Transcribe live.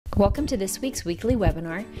Welcome to this week's weekly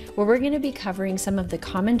webinar, where we're going to be covering some of the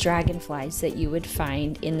common dragonflies that you would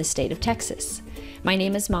find in the state of Texas. My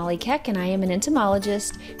name is Molly Keck, and I am an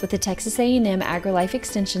entomologist with the Texas A&M AgriLife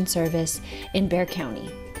Extension Service in Bexar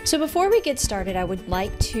County. So before we get started, I would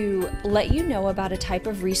like to let you know about a type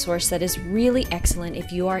of resource that is really excellent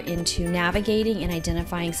if you are into navigating and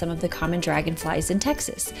identifying some of the common dragonflies in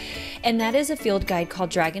Texas. And that is a field guide called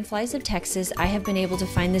Dragonflies of Texas. I have been able to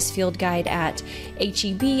find this field guide at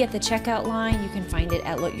H-E-B at the checkout line. You can find it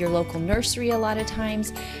at your local nursery a lot of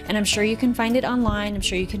times, and I'm sure you can find it online. I'm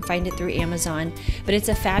sure you can find it through Amazon, but it's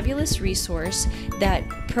a fabulous resource that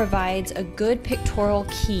provides a good pictorial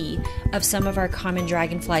key of some of our common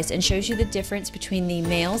dragonflies and shows you the difference between the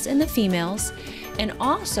males and the females, and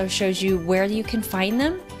also shows you where you can find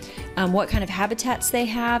them, what kind of habitats they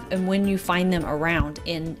have, and when you find them around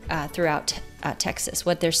in throughout Texas,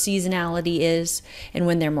 what their seasonality is and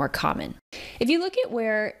when they're more common. If you look at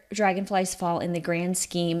where dragonflies fall in the grand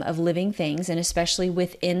scheme of living things, and especially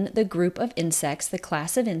within the group of insects, the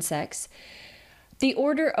class of insects, the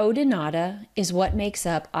order Odonata is what makes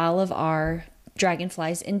up all of our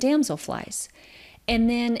dragonflies and damselflies. And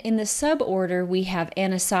then in the suborder, we have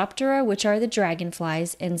Anisoptera, which are the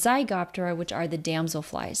dragonflies, and Zygoptera, which are the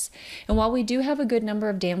damselflies. And while we do have a good number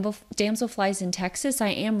of damselflies in Texas, I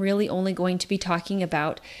am really only going to be talking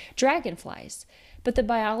about dragonflies. But the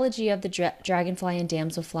biology of the dragonfly and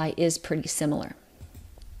damselfly is pretty similar.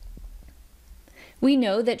 We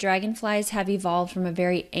know that dragonflies have evolved from a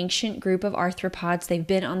very ancient group of arthropods. They've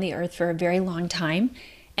been on the earth for a very long time,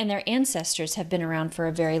 and their ancestors have been around for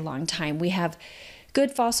a very long time. We have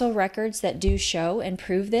good fossil records that do show and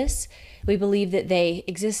prove this. We believe that they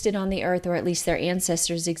existed on the earth, or at least their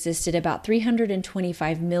ancestors existed, about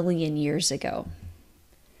 325 million years ago.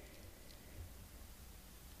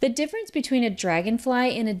 The difference between a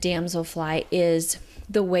dragonfly and a damselfly is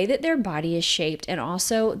the way that their body is shaped and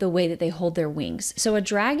also the way that they hold their wings. So a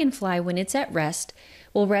dragonfly, when it's at rest,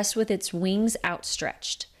 will rest with its wings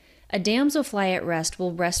outstretched. A damselfly at rest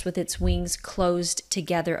will rest with its wings closed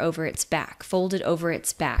together over its back, folded over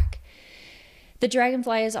its back. The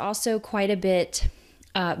dragonfly is also quite a bit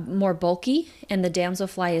more bulky, and the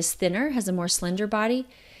damselfly is thinner, has a more slender body.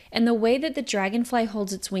 And the way that the dragonfly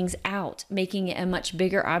holds its wings out, making it a much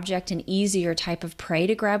bigger object and easier type of prey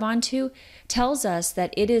to grab onto, tells us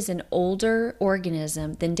that it is an older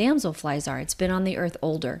organism than damselflies are. It's been on the earth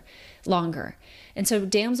longer. And so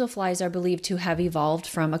damselflies are believed to have evolved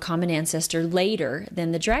from a common ancestor later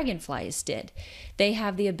than the dragonflies did. They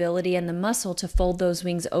have the ability and the muscle to fold those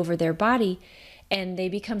wings over their body, and they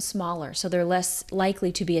become smaller, so they're less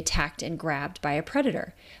likely to be attacked and grabbed by a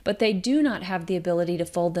predator. But they do not have the ability to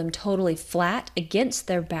fold them totally flat against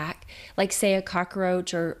their back, like say a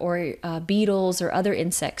cockroach or beetles or other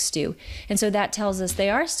insects do. And so that tells us they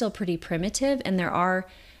are still pretty primitive, and there are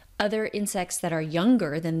other insects that are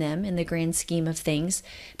younger than them in the grand scheme of things,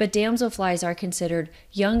 but damselflies are considered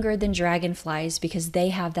younger than dragonflies because they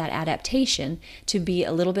have that adaptation to be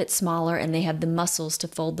a little bit smaller, and they have the muscles to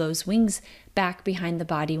fold those wings back behind the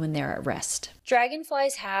body when they're at rest.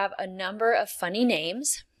 Dragonflies have a number of funny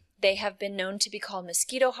names. They have been known to be called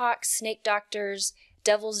mosquito hawks, snake doctors,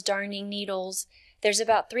 devil's darning needles. There's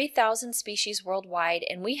about 3,000 species worldwide,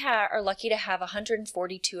 and we are lucky to have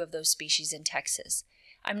 142 of those species in Texas.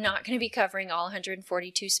 I'm not going to be covering all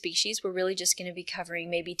 142 species. We're really just going to be covering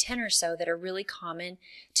maybe 10 or so that are really common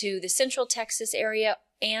to the central Texas area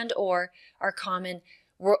and or are common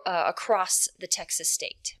across the Texas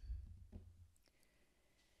state.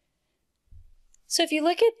 So if you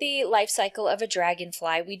look at the life cycle of a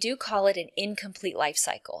dragonfly, we do call it an incomplete life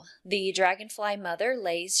cycle. The dragonfly mother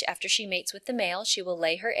lays, after she mates with the male, she will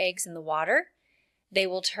lay her eggs in the water. They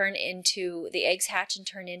will the eggs hatch and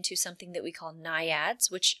turn into something that we call naiads,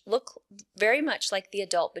 which look very much like the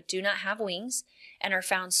adult but do not have wings and are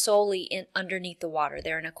found solely underneath the water.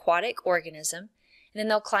 They're an aquatic organism, and then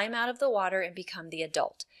they'll climb out of the water and become the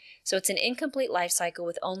adult. So it's an incomplete life cycle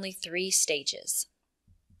with only 3 stages.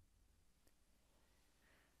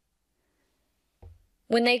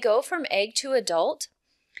 When they go from egg to adult,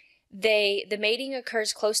 the mating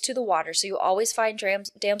occurs close to the water, so you always find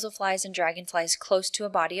damselflies and dragonflies close to a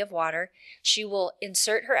body of water. She will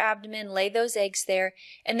insert her abdomen, lay those eggs there,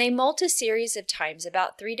 and they molt a series of times,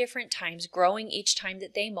 about 3 different times, growing each time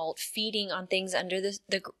that they molt, feeding on things under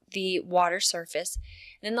the water surface.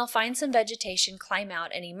 And then they'll find some vegetation, climb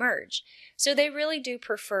out, and emerge. So they really do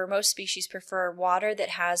most species prefer water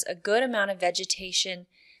that has a good amount of vegetation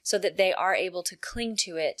so that they are able to cling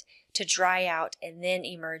to it, to dry out, and then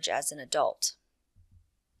emerge as an adult.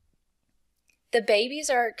 The babies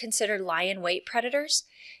are considered lie-in wait predators.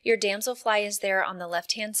 Your damselfly is there on the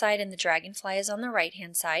left-hand side and the dragonfly is on the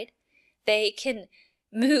right-hand side. They can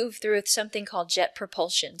move through something called jet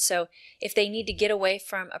propulsion. So if they need to get away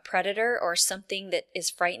from a predator or something that is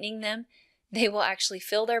frightening them, they will actually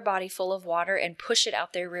fill their body full of water and push it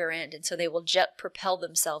out their rear end. And so they will jet propel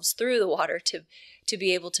themselves through the water to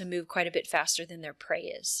be able to move quite a bit faster than their prey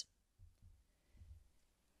is.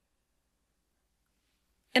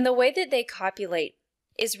 And the way that they copulate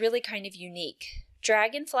is really kind of unique.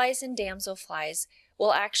 Dragonflies and damselflies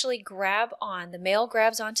will actually the male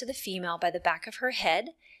grabs onto the female by the back of her head,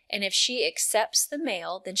 and if she accepts the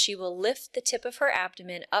male, then she will lift the tip of her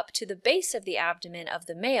abdomen up to the base of the abdomen of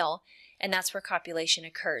the male, and that's where copulation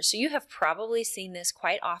occurs. So you have probably seen this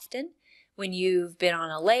quite often when you've been on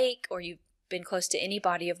a lake or you've been close to any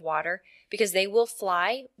body of water, because they will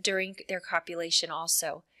fly during their copulation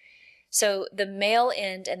also. So the male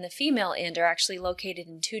end and the female end are actually located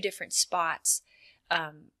in two different spots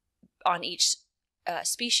on each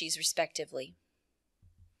species respectively.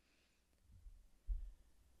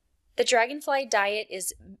 The dragonfly diet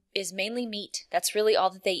is mainly meat. That's really all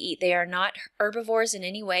that they eat. They are not herbivores in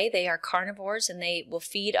any way. They are carnivores, and they will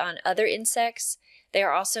feed on other insects. They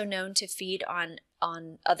are also known to feed on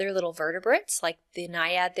other little vertebrates, like the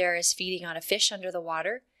naiad there is feeding on a fish under the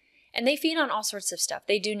water. And they feed on all sorts of stuff.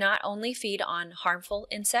 They do not only feed on harmful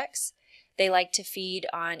insects. They like to feed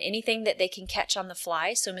on anything that they can catch on the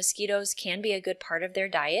fly, so mosquitoes can be a good part of their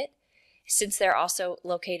diet since they're also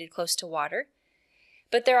located close to water.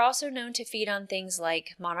 But they're also known to feed on things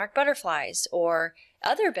like monarch butterflies or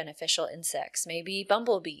other beneficial insects, maybe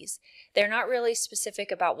bumblebees. They're not really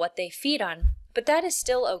specific about what they feed on, but that is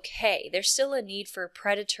still okay. There's still a need for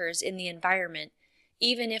predators in the environment,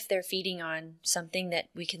 even if they're feeding on something that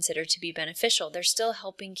we consider to be beneficial. They're still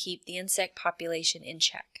helping keep the insect population in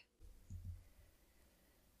check.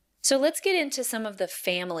 So let's get into some of the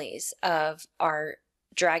families of our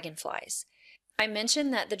dragonflies. I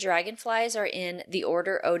mentioned that the dragonflies are in the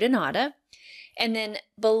order Odonata, and then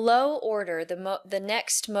below order, the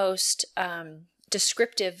next most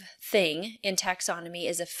descriptive thing in taxonomy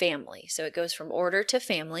is a family. So it goes from order to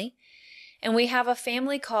family, and we have a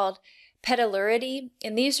family called Petaliuridae,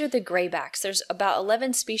 and these are the graybacks. There's about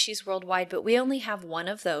 11 species worldwide, but we only have one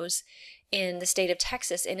of those in the state of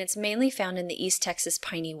Texas, and it's mainly found in the East Texas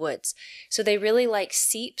piney woods. So they really like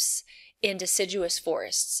seeps in deciduous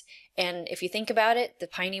forests. And if you think about it, the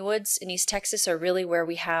piney woods in East Texas are really where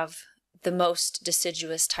we have the most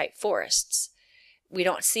deciduous type forests. We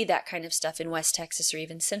don't see that kind of stuff in West Texas or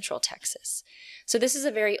even Central Texas. So this is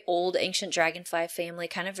a very old ancient dragonfly family,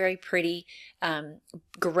 kind of very pretty,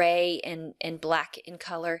 gray and black in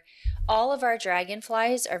color. All of our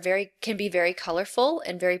dragonflies can be very colorful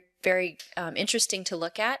and very interesting to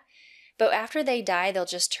look at. But after they die, they'll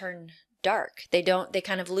just turn dark. They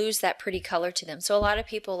kind of lose that pretty color to them. So a lot of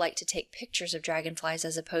people like to take pictures of dragonflies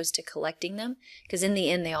as opposed to collecting them, because in the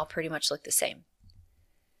end, they all pretty much look the same.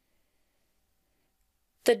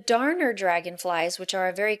 The darner dragonflies, which are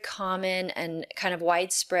a very common and kind of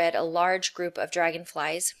widespread, a large group of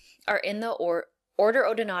dragonflies, are in the order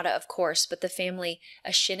Odonata, of course, but the family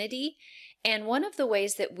Achinidae. And one of the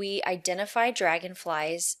ways that we identify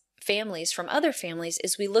dragonflies families from other families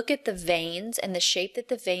is we look at the veins and the shape that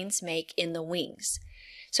the veins make in the wings.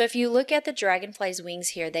 So if you look at the dragonfly's wings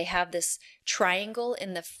here, they have this triangle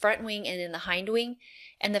in the front wing and in the hind wing,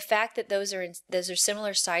 and the fact that those are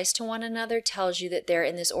similar size to one another tells you that they're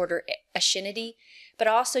in this order Achinidae. But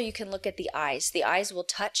also you can look at the eyes. The eyes will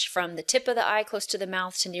touch from the tip of the eye close to the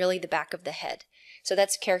mouth to nearly the back of the head. So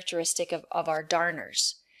that's characteristic of our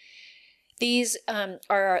darners. These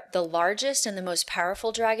are the largest and the most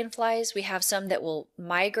powerful dragonflies. We have some that will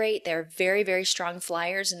migrate. They're very, very strong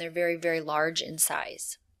flyers, and they're very, very large in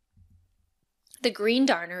size. The green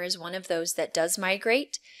darner is one of those that does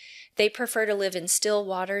migrate. They prefer to live in still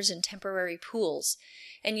waters and temporary pools.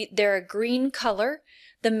 And they're a green color.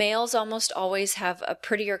 The males almost always have a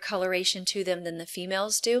prettier coloration to them than the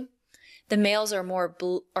females do. The males are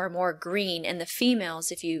more green, and the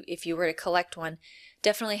females, if you were to collect one,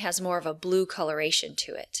 definitely has more of a blue coloration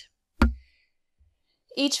to it.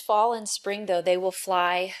 Each fall and spring, though, they will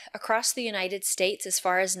fly across the United States as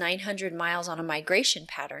far as 900 miles on a migration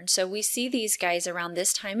pattern. So we see these guys around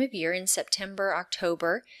this time of year in September,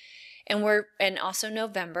 October, and also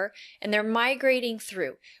November, and they're migrating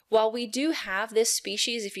through. While we do have this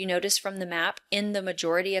species, if you notice from the map, in the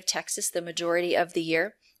majority of Texas, the majority of the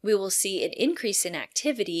year, we will see an increase in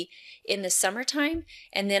activity in the summertime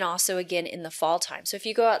and then also again in the fall time. So if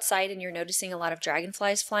you go outside and you're noticing a lot of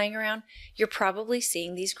dragonflies flying around, you're probably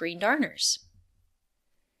seeing these green darners.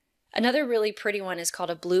 Another really pretty one is called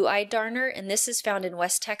a blue-eyed darner, and this is found in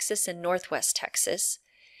West Texas and Northwest Texas.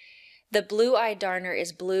 The blue-eyed darner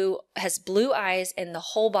is blue, has blue eyes, and the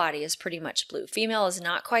whole body is pretty much blue. Female is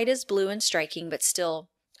not quite as blue and striking, but still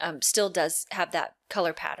does have that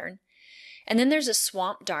color pattern. And then there's a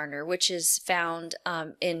swamp darner, which is found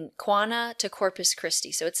in Quanah to Corpus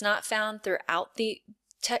Christi. So it's not found throughout the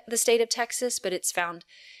state of Texas, but it's found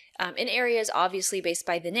in areas obviously based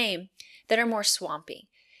by the name that are more swampy.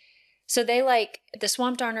 So the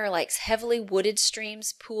swamp darner likes heavily wooded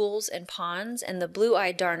streams, pools, and ponds, and the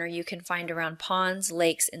blue-eyed darner you can find around ponds,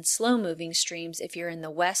 lakes, and slow-moving streams if you're in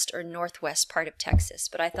the west or northwest part of Texas.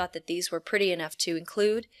 But I thought that these were pretty enough to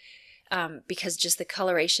include because just the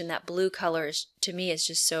coloration, that blue color to me is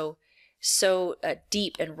just so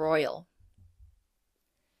deep and royal.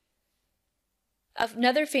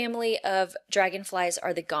 Another family of dragonflies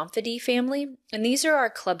are the Gomphidae family, and these are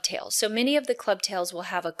our clubtails. So many of the clubtails will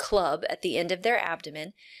have a club at the end of their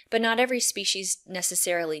abdomen, but not every species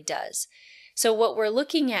necessarily does. So what we're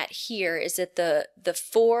looking at here is that the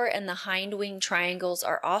fore and the hind wing triangles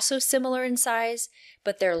are also similar in size,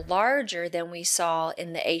 but they're larger than we saw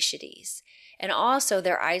in the Aeschydes. And also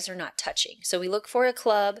their eyes are not touching. So we look for a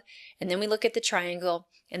club, and then we look at the triangle,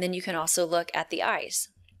 and then you can also look at the eyes.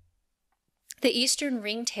 The eastern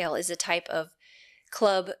ringtail is a type of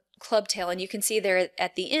clubtail, and you can see there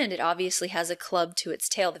at the end it obviously has a club to its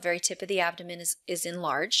tail. The very tip of the abdomen is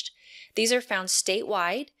enlarged. These are found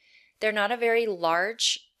statewide. They're not a very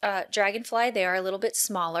large dragonfly. They are a little bit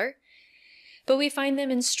smaller, but we find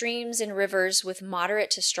them in streams and rivers with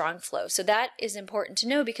moderate to strong flow. So that is important to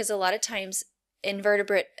know because a lot of times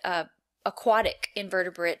aquatic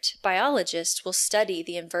invertebrate biologists will study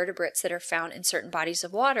the invertebrates that are found in certain bodies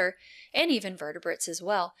of water and even vertebrates as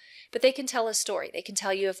well. But they can tell a story. They can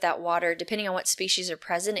tell you if that water, depending on what species are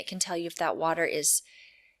present, it can tell you if that water is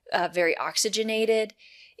very oxygenated,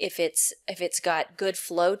 if it's got good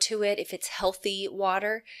flow to it, if it's healthy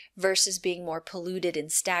water versus being more polluted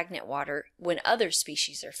and stagnant water when other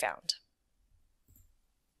species are found.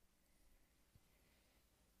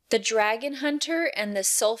 The dragon hunter and the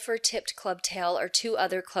sulfur-tipped clubtail are two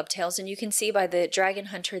other clubtails, and you can see by the dragon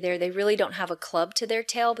hunter there, they really don't have a club to their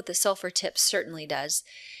tail, but the sulfur-tip certainly does.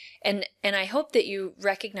 And I hope that you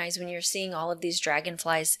recognize when you're seeing all of these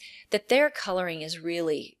dragonflies that their coloring is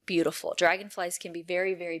really beautiful. Dragonflies can be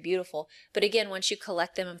very, very beautiful, but again, once you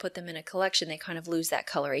collect them and put them in a collection, they kind of lose that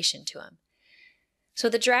coloration to them. So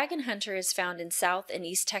the dragon hunter is found in South and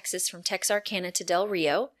East Texas from Texarkana to Del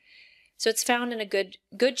Rio. So it's found in a good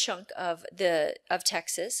chunk of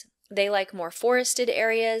Texas. They like more forested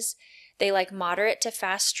areas. They like moderate to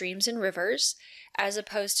fast streams and rivers, as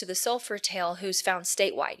opposed to the sulfur tail, who's found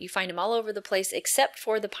statewide. You find them all over the place except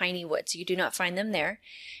for the piney woods. You do not find them there.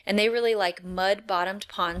 And they really like mud-bottomed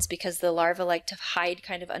ponds because the larvae like to hide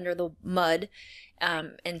kind of under the mud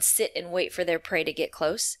and sit and wait for their prey to get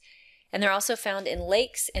close. And they're also found in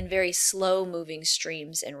lakes and very slow-moving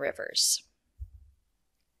streams and rivers.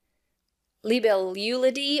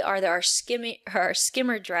 Libellulidae are our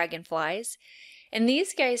skimmer dragonflies, and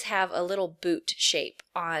these guys have a little boot shape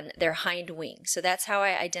on their hind wing, so that's how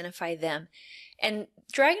I identify them. And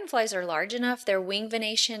dragonflies are large enough, their wing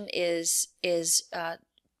venation is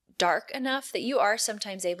dark enough that you are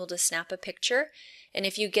sometimes able to snap a picture, and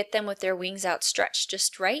if you get them with their wings outstretched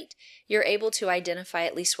just right, you're able to identify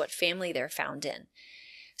at least what family they're found in.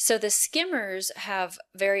 So the skimmers have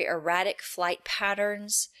very erratic flight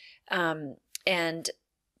patterns, and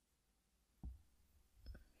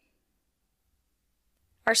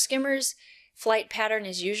our skimmer's flight pattern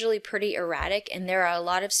is usually pretty erratic, and there are a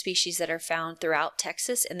lot of species that are found throughout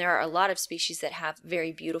Texas, and there are a lot of species that have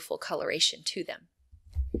very beautiful coloration to them.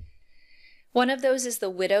 One of those is the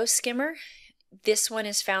widow skimmer. This one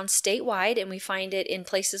is found statewide, and we find it in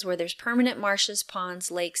places where there's permanent marshes, ponds,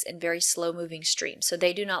 lakes, and very slow-moving streams. So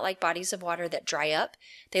they do not like bodies of water that dry up.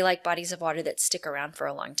 They like bodies of water that stick around for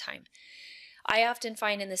a long time. I often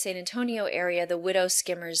find in the San Antonio area the widow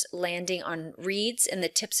skimmers landing on reeds and the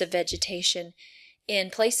tips of vegetation in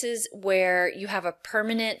places where you have a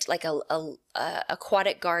permanent, like a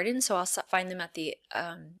aquatic garden. So I'll find them at the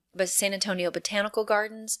San Antonio Botanical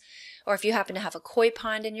Gardens, or if you happen to have a koi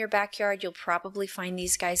pond in your backyard, you'll probably find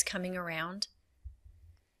these guys coming around.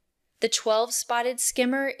 The 12-spotted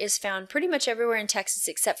skimmer is found pretty much everywhere in Texas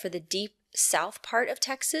except for the deep south part of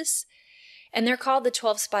Texas. And they're called the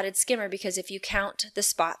 12-spotted skimmer because if you count the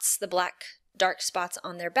spots, the black dark spots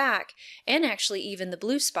on their back, and actually even the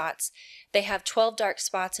blue spots, they have 12 dark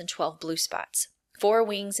spots and 12 blue spots, 4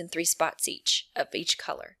 wings and 3 spots each of each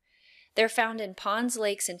color. They're found in ponds,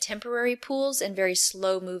 lakes, and temporary pools and very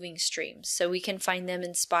slow-moving streams. So we can find them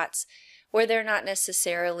in spots where they're not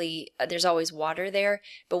necessarily, there's always water there,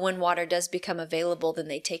 but when water does become available, then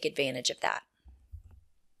they take advantage of that.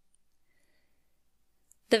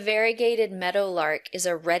 The variegated meadowlark is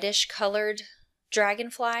a reddish-colored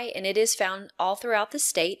dragonfly, and it is found all throughout the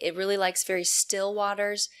state. It really likes very still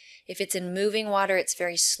waters. If it's in moving water, it's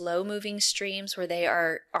very slow-moving streams where they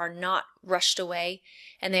are not rushed away,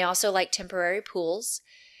 and they also like temporary pools.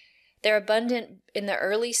 They're abundant in the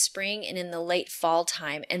early spring and in the late fall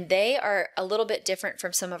time, and they are a little bit different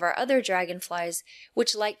from some of our other dragonflies,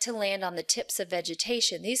 which like to land on the tips of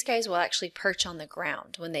vegetation. These guys will actually perch on the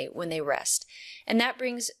ground when they rest. And that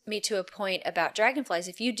brings me to a point about dragonflies.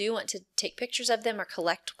 If you do want to take pictures of them or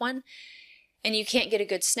collect one, and you can't get a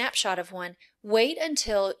good snapshot of one, wait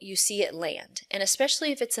until you see it land. And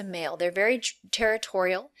especially if it's a male, they're very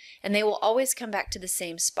territorial, and they will always come back to the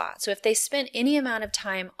same spot. So if they spent any amount of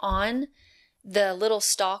time on the little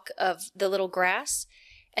stalk of the little grass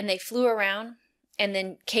and they flew around and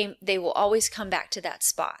then they will always come back to that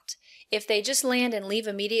spot. If they just land and leave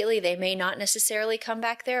immediately, they may not necessarily come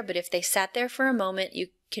back there, but if they sat there for a moment, you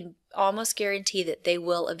can almost guarantee that they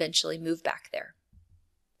will eventually move back there.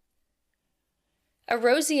 A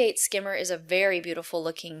roseate skimmer is a very beautiful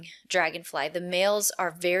looking dragonfly. The males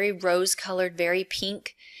are very rose-colored, very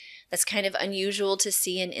pink. That's kind of unusual to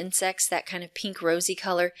see in insects, that kind of pink rosy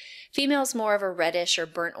color. Females more of a reddish or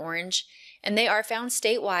burnt orange, and they are found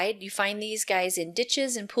statewide. You find these guys in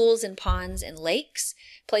ditches and pools and ponds and lakes,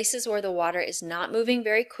 places where the water is not moving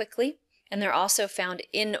very quickly, and they're also found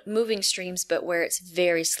in moving streams, but where it's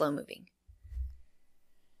very slow moving.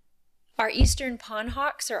 Our eastern pond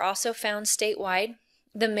hawks are also found statewide.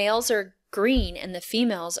 The males are green and the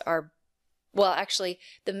females are, well, actually,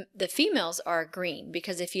 the females are green,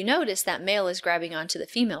 because if you notice, that male is grabbing onto the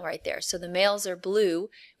female right there. So the males are blue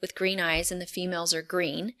with green eyes and the females are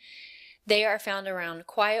green. They are found around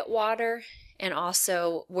quiet water and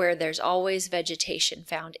also where there's always vegetation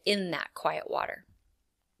found in that quiet water.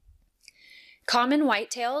 Common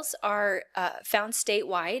whitetails are found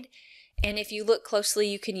statewide. And if you look closely,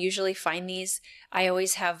 you can usually find these. I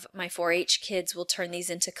always have my 4-H kids will turn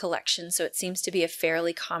these into collections, so it seems to be a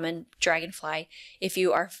fairly common dragonfly if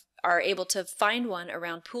you are able to find one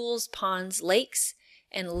around pools, ponds, lakes,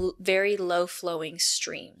 and very low-flowing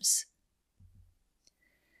streams.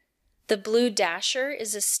 The blue dasher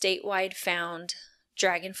is a statewide found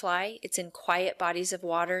dragonfly. It's in quiet bodies of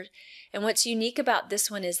water. And what's unique about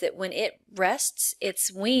this one is that when it rests,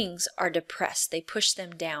 its wings are depressed. They push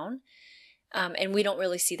them down. And we don't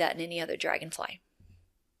really see that in any other dragonfly.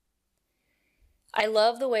 I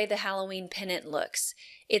love the way the Halloween pennant looks.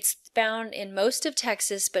 It's found in most of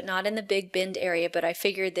Texas, but not in the Big Bend area, but I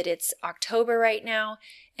figured that it's October right now,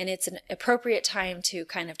 and it's an appropriate time to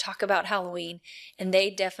kind of talk about Halloween, and they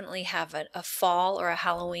definitely have a fall or a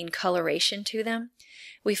Halloween coloration to them.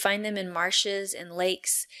 We find them in marshes and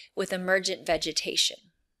lakes with emergent vegetation.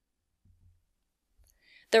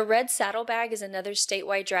 The red saddlebag is another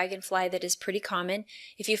statewide dragonfly that is pretty common.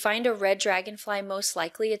 If you find a red dragonfly, most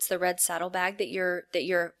likely it's the red saddlebag that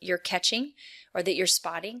you're catching or that you're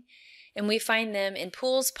spotting. And we find them in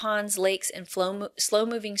pools, ponds, lakes, and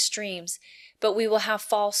slow-moving streams. But we will have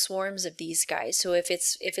fall swarms of these guys. So if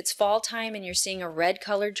it's fall time and you're seeing a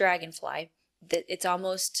red-colored dragonfly, that it's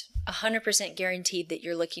almost 100% guaranteed that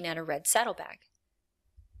you're looking at a red saddlebag.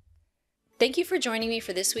 Thank you for joining me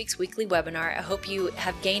for this week's weekly webinar. I hope you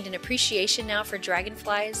have gained an appreciation now for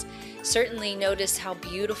dragonflies. Certainly notice how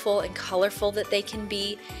beautiful and colorful that they can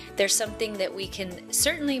be. There's something that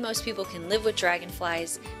certainly most people can live with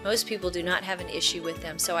dragonflies. Most people do not have an issue with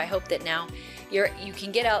them. So I hope that now you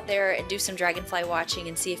can get out there and do some dragonfly watching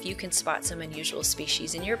and see if you can spot some unusual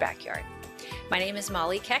species in your backyard. My name is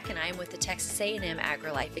Molly Keck and I am with the Texas A&M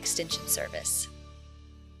AgriLife Extension Service.